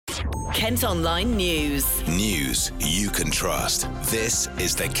Kent Online News. News you can trust. This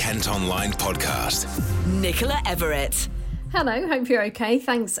is the Kent Online Podcast. Nicola Everett. Hello, hope you're okay.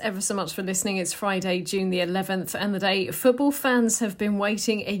 Thanks ever so much for listening. It's Friday, June the 11th, and the day football fans have been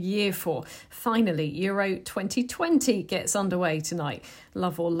waiting a year for. Finally, Euro 2020 gets underway tonight.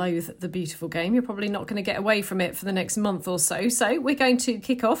 Love or loathe the beautiful game, you're probably not going to get away from it for the next month or so. So we're going to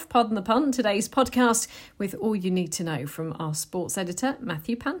kick off, pardon the pun, today's podcast with all you need to know from our sports editor,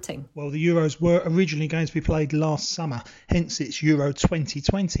 Matthew Panting. Well, the Euros were originally going to be played last summer, hence it's Euro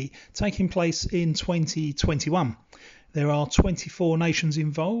 2020, taking place in 2021. There are 24 nations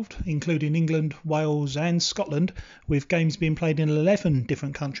involved, including England, Wales and Scotland, with games being played in 11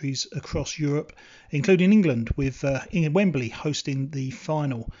 different countries across Europe, including England, with Wembley hosting the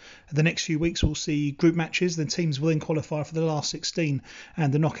final. The next few weeks will see group matches, then teams will then qualify for the last 16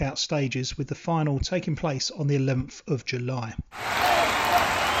 and the knockout stages, with the final taking place on the 11th of July.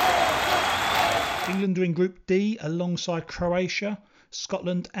 England are in Group D alongside Croatia,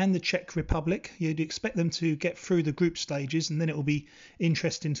 Scotland and the Czech Republic. You'd expect them to get through the group stages, and then it will be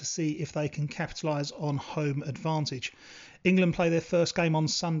interesting to see if they can capitalise on home advantage. England play their first game on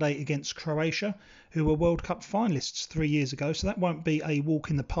Sunday against Croatia, who were World Cup finalists 3 years ago, so that won't be a walk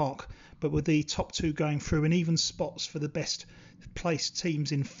in the park. But with the top two going through and even spots for the best placed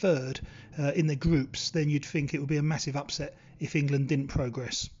teams in third in the groups, then you'd think it would be a massive upset if England didn't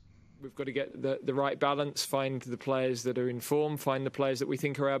progress. We've got to get the right balance, find the players that are in form, find the players that we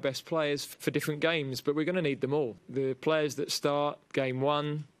think are our best players for different games, but we're going to need them all. The players that start game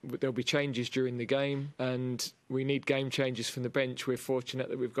one, there'll be changes during the game, and we need game changes from the bench. We're fortunate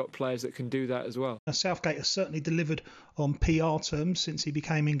that we've got players that can do that as well. Southgate has certainly delivered on PR terms since he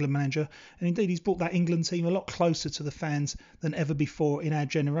became England manager, and indeed he's brought that England team a lot closer to the fans than ever before in our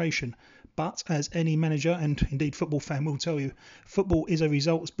generation. But as any manager and indeed football fan will tell you, football is a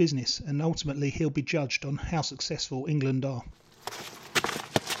results business, and ultimately he'll be judged on how successful England are.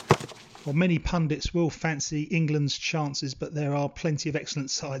 Well, many pundits will fancy England's chances, but there are plenty of excellent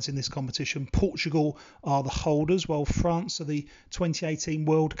sides in this competition. Portugal are the holders, while France are the 2018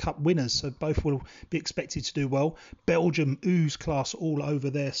 World Cup winners, so both will be expected to do well. Belgium ooze class all over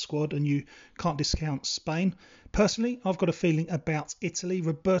their squad, and you can't discount Spain. Personally, I've got a feeling about Italy.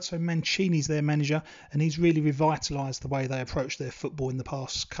 Roberto Mancini's their manager, and he's really revitalised the way they approach their football in the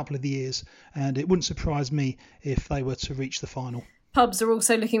past couple of years, and it wouldn't surprise me if they were to reach the final. Pubs are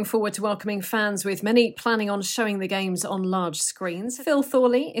also looking forward to welcoming fans, with many planning on showing the games on large screens. Phil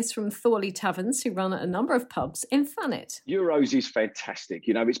Thorley is from Thorley Taverns, who run a number of pubs in Thanet. Euros is fantastic.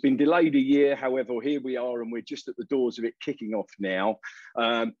 You know, it's been delayed a year. However, here we are and we're just at the doors of it kicking off now.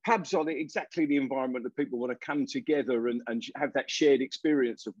 Pubs are exactly the environment that people want to come together and have that shared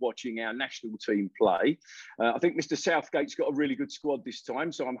experience of watching our national team play. I think Mr. Southgate's got a really good squad this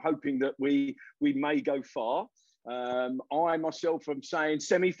time, so I'm hoping that we may go far. I myself am saying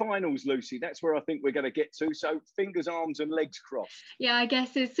semi-finals, Lucy. That's where I think we're going to get to. So fingers, arms and legs crossed. Yeah, I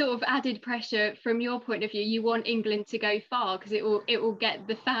guess there's sort of added pressure from your point of view. You want England to go far because it will get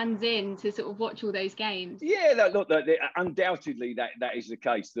the fans in to sort of watch all those games. Yeah, undoubtedly that is the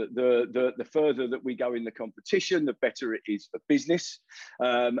case. The further that we go in the competition, the better it is for business.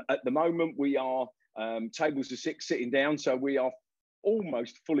 At the moment, we are tables of six sitting down, so we are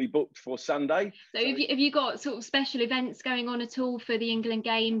almost fully booked for Sunday. So have you got sort of special events going on at all for the England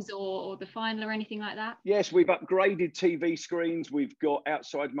games or the final or anything like that? Yes, we've upgraded TV screens. We've got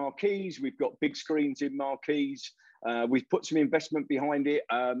outside marquees. We've got big screens in marquees. We've put some investment behind it,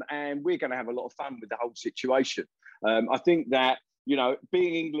 and we're going to have a lot of fun with the whole situation. I think that, you know,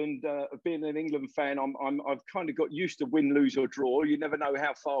 being an England fan, I've kind of got used to win, lose or draw. You never know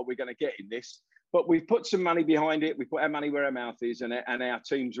how far we're going to get in this. But we've put some money behind it. We put our money where our mouth is, and our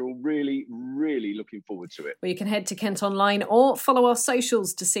teams are all really, really looking forward to it. Well, you can head to Kent Online or follow our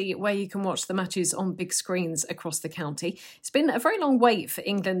socials to see where you can watch the matches on big screens across the county. It's been a very long wait for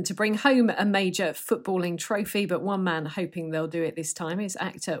England to bring home a major footballing trophy, but one man hoping they'll do it this time is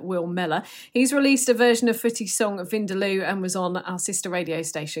actor Will Mellor. He's released a version of footy song Vindaloo and was on our sister radio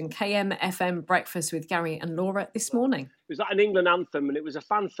station KM FM Breakfast with Gary and Laura this morning. It was like an England anthem, and it was a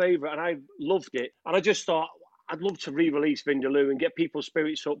fan favourite, and I loved it. And I just thought I'd love to re-release Vindaloo and get people's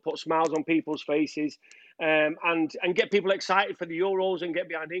spirits up, put smiles on people's faces, and get people excited for the Euros and get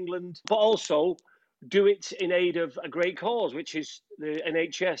behind England, but also do it in aid of a great cause, which is the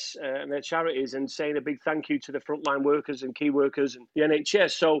NHS and their charities and saying a big thank you to the frontline workers and key workers and the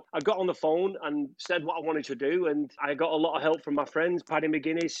NHS. So I got on the phone and said what I wanted to do, and I got a lot of help from my friends, Paddy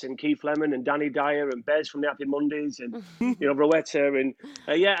McGuinness and Keith Lemon and Danny Dyer and Bez from the Happy Mondays and Rowetta and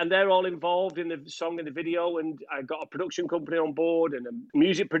and they're all involved in the song and the video, and I got a production company on board and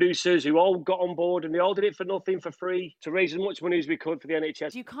music producers who all got on board, and they all did it for nothing, for free, to raise as much money as we could for the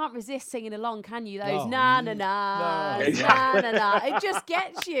NHS. You can't resist singing along, can you? Those No. na na na, na na na. It just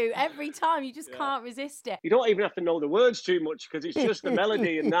gets you every time. You just can't resist it. You don't even have to know the words too much because it's just the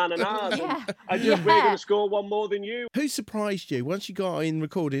melody and na na na. Yeah. We're going to score one more than you. Who surprised you once you got in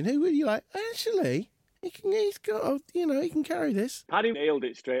recording? Who were you like, actually, he's got, he can carry this? Paddy nailed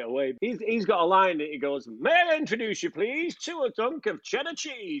it straight away. He's got a line that he goes, "May I introduce you, please, to a dunk of cheddar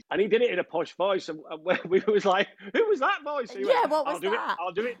cheese?" And he did it in a posh voice. And we was like, "Who was that voice?" He went, what was that?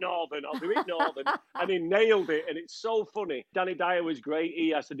 I'll do it northern. And he nailed it. And it's so funny. Danny Dyer was great. He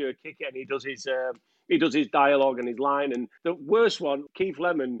has to do a kick it, and he does his dialogue and his line. And the worst one, Keith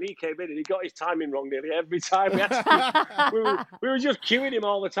Lemon, he came in and he got his timing wrong nearly every time. We were just cueing him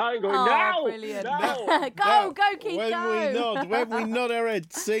all the time, going, "Now, brilliant. now." Go, Keith, when go. When we nod our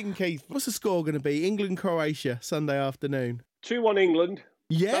head, sing, Keith. What's the score going to be? England-Croatia, Sunday afternoon. 2-1 England.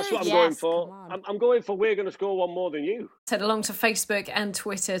 Yeah, that's what I'm going for. I'm going for we're going to score one more than you. Head along to Facebook and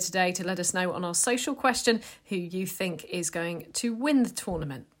Twitter today to let us know on our social question who you think is going to win the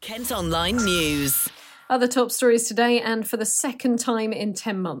tournament. Kent Online News. Other top stories today, and for the second time in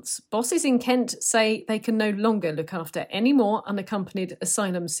 10 months, bosses in Kent say they can no longer look after any more unaccompanied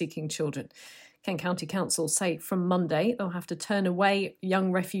asylum-seeking children. Kent County Council say from Monday they'll have to turn away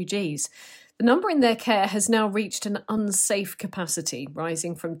young refugees. The number in their care has now reached an unsafe capacity,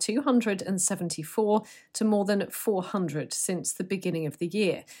 rising from 274 to more than 400 since the beginning of the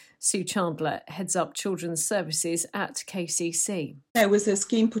year. Sue Chandler heads up Children's Services at KCC. There was a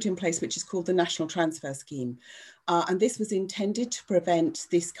scheme put in place which is called the National Transfer Scheme. And this was intended to prevent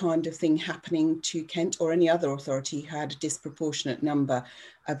this kind of thing happening to Kent or any other authority who had a disproportionate number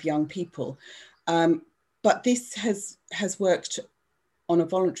of young people. But this has worked on a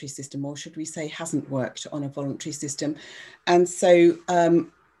voluntary system, or should we say hasn't worked on a voluntary system. And so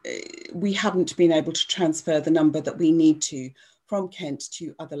we haven't been able to transfer the number that we need to from Kent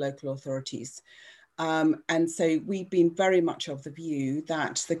to other local authorities. And so we've been very much of the view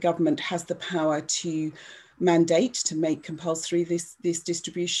that the government has the power to mandate, to make compulsory this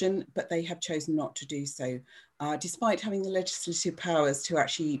distribution, but they have chosen not to do so, despite having the legislative powers to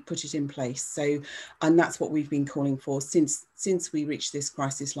actually put it in place. And that's what we've been calling for since we reached this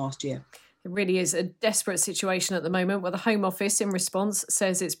crisis last year. It really is a desperate situation at the moment, where the Home Office, in response,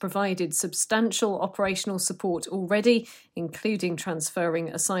 says it's provided substantial operational support already, including transferring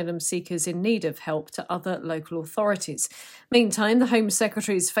asylum seekers in need of help to other local authorities. Meantime, the Home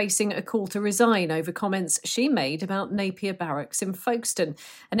Secretary is facing a call to resign over comments she made about Napier Barracks in Folkestone.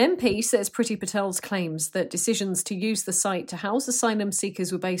 An MP says Priti Patel's claims that decisions to use the site to house asylum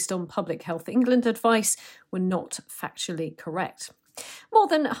seekers were based on Public Health England advice were not factually correct. More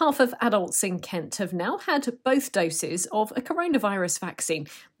than half of adults in Kent have now had both doses of a coronavirus vaccine.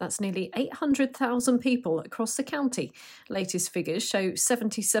 That's nearly 800,000 people across the county. Latest figures show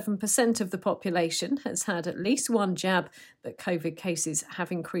 77% of the population has had at least one jab, but COVID cases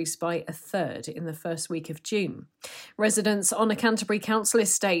have increased by a third in the first week of June. Residents on a Canterbury council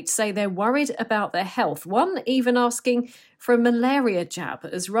estate say they're worried about their health, one even asking for a malaria jab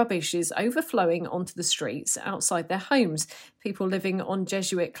as rubbish is overflowing onto the streets outside their homes. People living on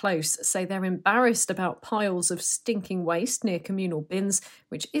Jesuit Close say they're embarrassed about piles of stinking waste near communal bins,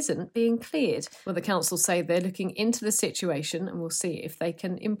 which isn't being cleared. Well, the council say they're looking into the situation and will see if they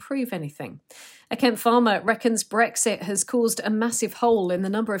can improve anything. A Kent farmer reckons Brexit has caused a massive hole in the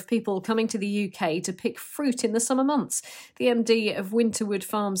number of people coming to the UK to pick fruit in the summer months. The MD of Winterwood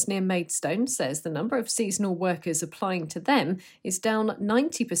Farms near Maidstone says the number of seasonal workers applying to them is down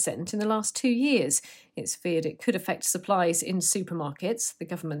 90% in the last 2 years. It's feared it could affect supplies in supermarkets. The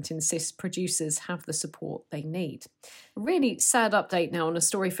government insists producers have the support they need. A really sad update now on a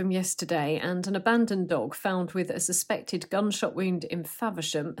story from yesterday, and an abandoned dog found with a suspected gunshot wound in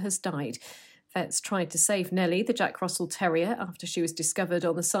Faversham has died. Vets tried to save Nellie, the Jack Russell Terrier, after she was discovered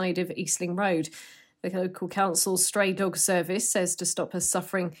on the side of Eastling Road. The local council's stray dog service says to stop her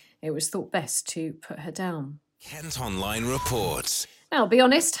suffering, it was thought best to put her down. Kent Online reports. Now, be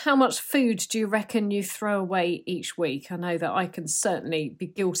honest, how much food do you reckon you throw away each week? I know that I can certainly be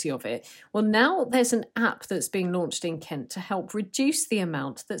guilty of it. Well, now there's an app that's being launched in Kent to help reduce the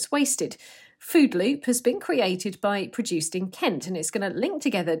amount that's wasted. Food Loop has been created by Produced in Kent, and it's going to link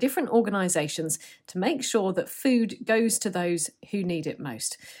together different organisations to make sure that food goes to those who need it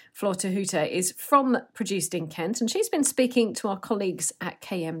most. Floor Tahuta is from Produced in Kent, and she's been speaking to our colleagues at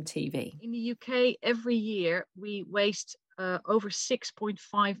KMTV. In the UK, every year we waste over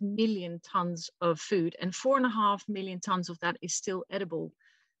 6.5 million tonnes of food, and 4.5 million tonnes of that is still edible.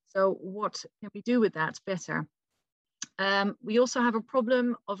 So what can we do with that better? We also have a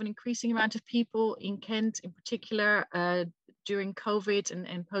problem of an increasing amount of people in Kent, in particular, during COVID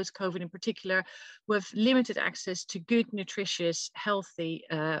and post-COVID in particular, with limited access to good, nutritious, healthy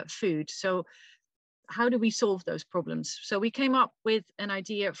food. So how do we solve those problems? So we came up with an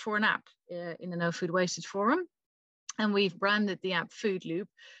idea for an app in the No Food Wasted Forum, and we've branded the app Food Loop.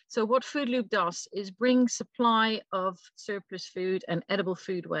 So what Food Loop does is bring supply of surplus food and edible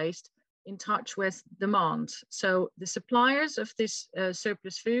food waste in touch with demand. So the suppliers of this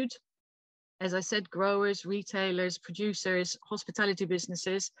surplus food, as I said, growers, retailers, producers, hospitality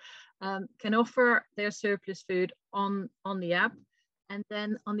businesses, can offer their surplus food on the app. And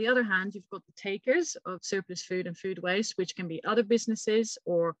then on the other hand, you've got the takers of surplus food and food waste, which can be other businesses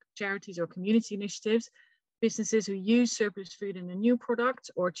or charities or community initiatives, businesses who use surplus food in a new product,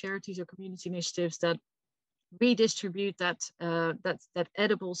 or charities or community initiatives that redistribute that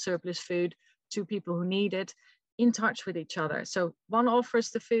edible surplus food to people who need it, in touch with each other. So one offers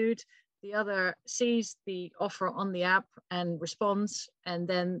the food, the other sees the offer on the app and responds, and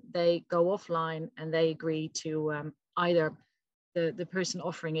then they go offline and they agree to either the person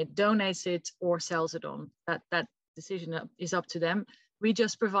offering it donates it or sells it on. That decision is up to them. We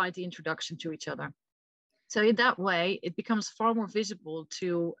just provide the introduction to each other. So in that way, it becomes far more visible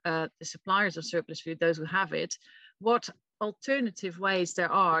to the suppliers of surplus food, those who have it, what alternative ways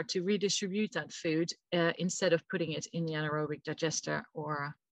there are to redistribute that food instead of putting it in the anaerobic digester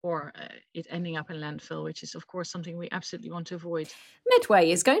or it ending up in landfill, which is, of course, something we absolutely want to avoid.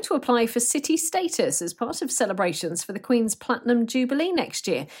 Medway is going to apply for city status as part of celebrations for the Queen's Platinum Jubilee next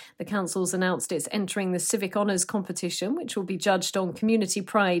year. The council's announced it's entering the Civic Honours competition, which will be judged on community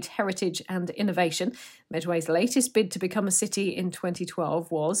pride, heritage and innovation. Medway's latest bid to become a city in 2012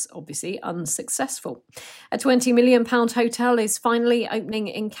 was obviously unsuccessful. A £20 million hotel is finally opening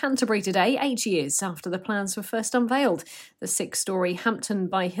in Canterbury today, 8 years after the plans were first unveiled. The 6-storey Hampton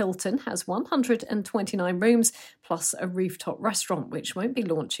by Hilton has 129 rooms, plus a rooftop restaurant, which won't be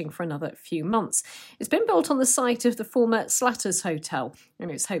launching for another few months. It's been built on the site of the former Slatters Hotel, and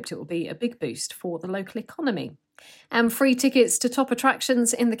it's hoped it will be a big boost for the local economy. And free tickets to top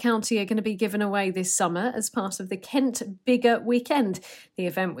attractions in the county are going to be given away this summer as part of the Kent Bigger Weekend. The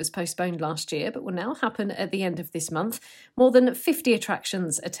event was postponed last year, but will now happen at the end of this month. More than 50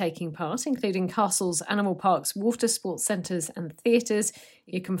 attractions are taking part, including castles, animal parks, water sports centres and theatres.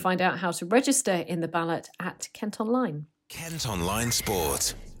 You can find out how to register in the ballot at Kent Online. Kent Online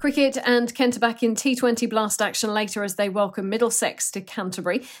Sport. Cricket, and Kent are back in T20 blast action later as they welcome Middlesex to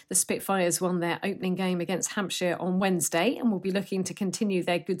Canterbury. The Spitfires won their opening game against Hampshire on Wednesday and will be looking to continue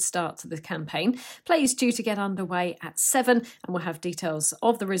their good start to the campaign. Play is due to get underway at 7, and we'll have details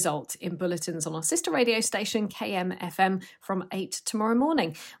of the result in bulletins on our sister radio station KMFM from 8 tomorrow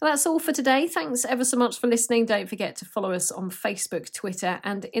morning. Well, that's all for today. Thanks ever so much for listening. Don't forget to follow us on Facebook, Twitter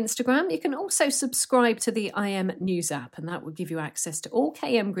and Instagram. You can also subscribe to the IM News app, and that will give you access to all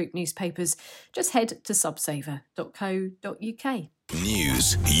KM Group newspapers. Just head to subsaver.co.uk.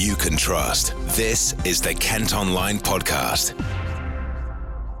 News you can trust. This is the Kent Online Podcast.